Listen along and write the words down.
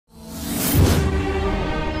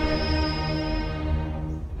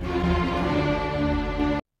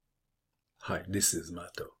this is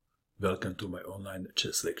Mato. Welcome to my online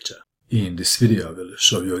chess lecture. In this video I will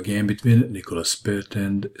show you a game between Pert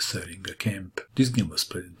and Syringa Camp. This game was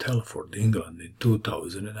played in Telford, England in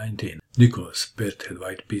 2019. Pert had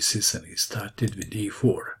white pieces and he started with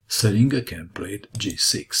e4. Syringa Camp played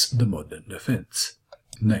g6, the modern defense.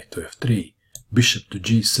 Knight to f3, bishop to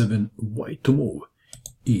g7, white to move.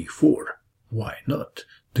 e4, why not?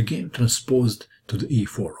 The game transposed to the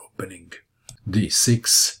e4 opening.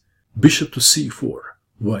 d6, bishop to c4,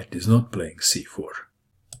 white is not playing c4.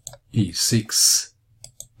 e6,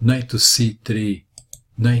 knight to c3,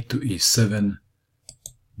 knight to e7,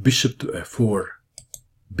 bishop to f4,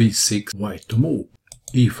 b6, white to move.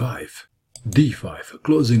 e5, d5,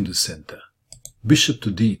 closing the center, bishop to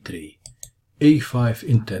d3, a5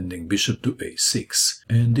 intending bishop to a6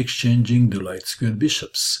 and exchanging the light square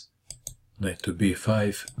bishops. Knight to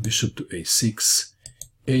b5, bishop to a6,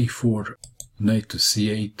 a4, knight to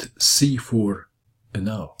c8, c4, and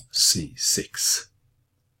now c6.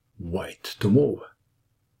 White to move.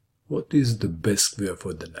 What is the best square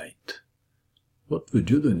for the knight? What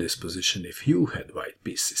would you do in this position if you had white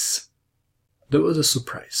pieces? There was a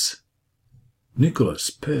surprise.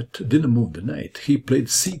 Pert didn't move the knight, he played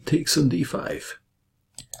c takes on d5.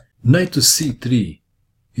 Knight to c3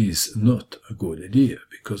 is not a good idea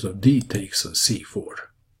because of d takes on c4.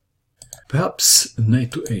 Perhaps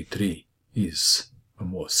knight to a3 is a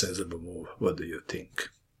more sensible move. What do you think?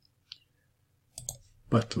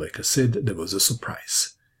 But like I said, there was a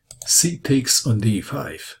surprise. C takes on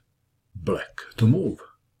d5, black to move.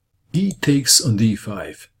 E takes on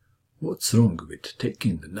d5. What's wrong with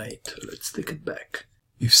taking the knight? Let's take it back.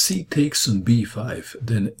 If c takes on b5,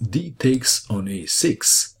 then d takes on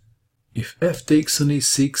a6. If f takes on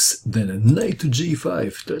a6, then knight to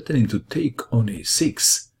g5, threatening to take on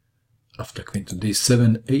a6. After queen to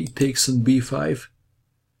d7, a takes on b5,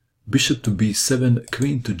 bishop to b7,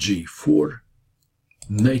 queen to g4,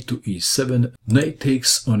 knight to e7, knight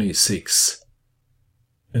takes on e6.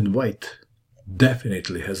 And white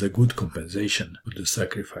definitely has a good compensation for the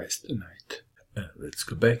sacrificed knight. Let's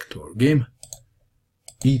go back to our game.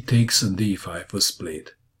 E takes on d5 was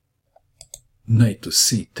played. Knight to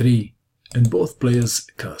c3, and both players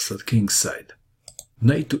castled kingside.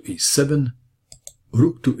 Knight to e7,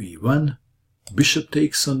 rook to e1, bishop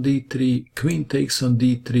takes on d3, queen takes on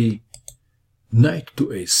d3, knight to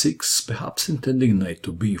a6, perhaps intending knight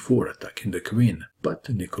to b4 attacking the queen, but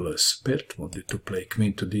Pert wanted to play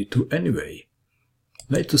queen to d2 anyway.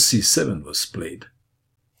 Knight to c7 was played.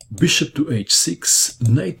 Bishop to h6,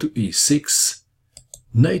 knight to e6,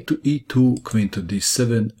 knight to e2, queen to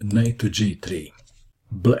d7, knight to g3.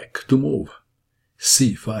 Black to move.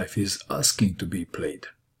 c5 is asking to be played.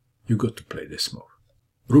 You got to play this move.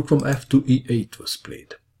 Rook from f to e8 was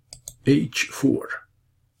played. h4,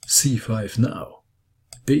 c5 now,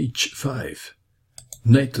 h5,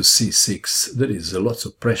 knight to c6, there is lots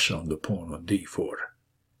of pressure on the pawn on d4.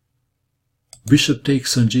 Bishop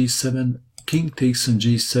takes on g7, king takes on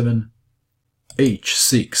g7,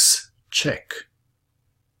 h6, check,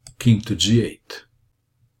 king to g8,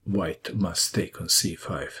 white must take on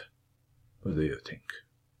c5. What do you think?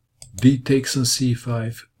 D takes on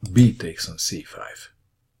c5, b takes on c5.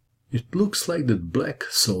 It looks like that black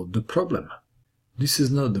solved the problem. This is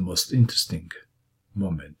not the most interesting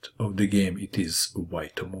moment of the game, it is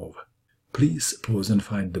white to move. Please pause and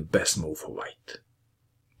find the best move for white.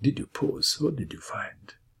 Did you pause? What did you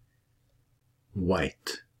find?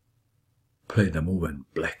 White played a move and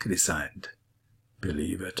black resigned.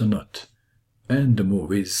 Believe it or not. And the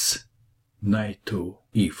move is knight to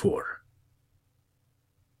e4.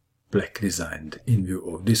 Black resigned in view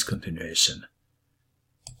of this continuation.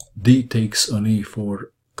 D takes on e4,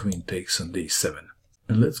 queen takes on d7.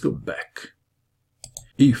 And let's go back.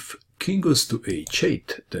 If king goes to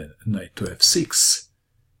h8, then knight to f6.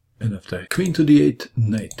 And after queen to d8,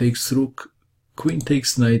 knight takes rook, queen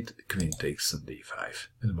takes knight, queen takes on d5.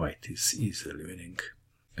 And white is easily winning.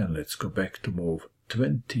 And let's go back to move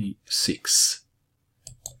 26.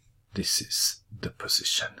 This is the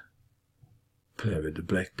position. Play with the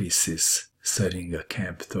black pieces. Syringa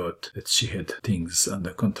Camp thought that she had things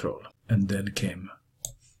under control. And then came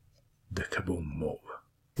the kaboom move.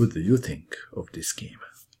 What do you think of this game?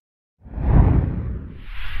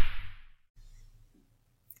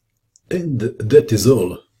 And that is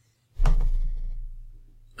all.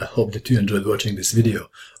 I hope that you enjoyed watching this video.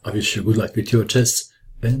 I wish you good luck with your chess,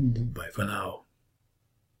 and bye for now.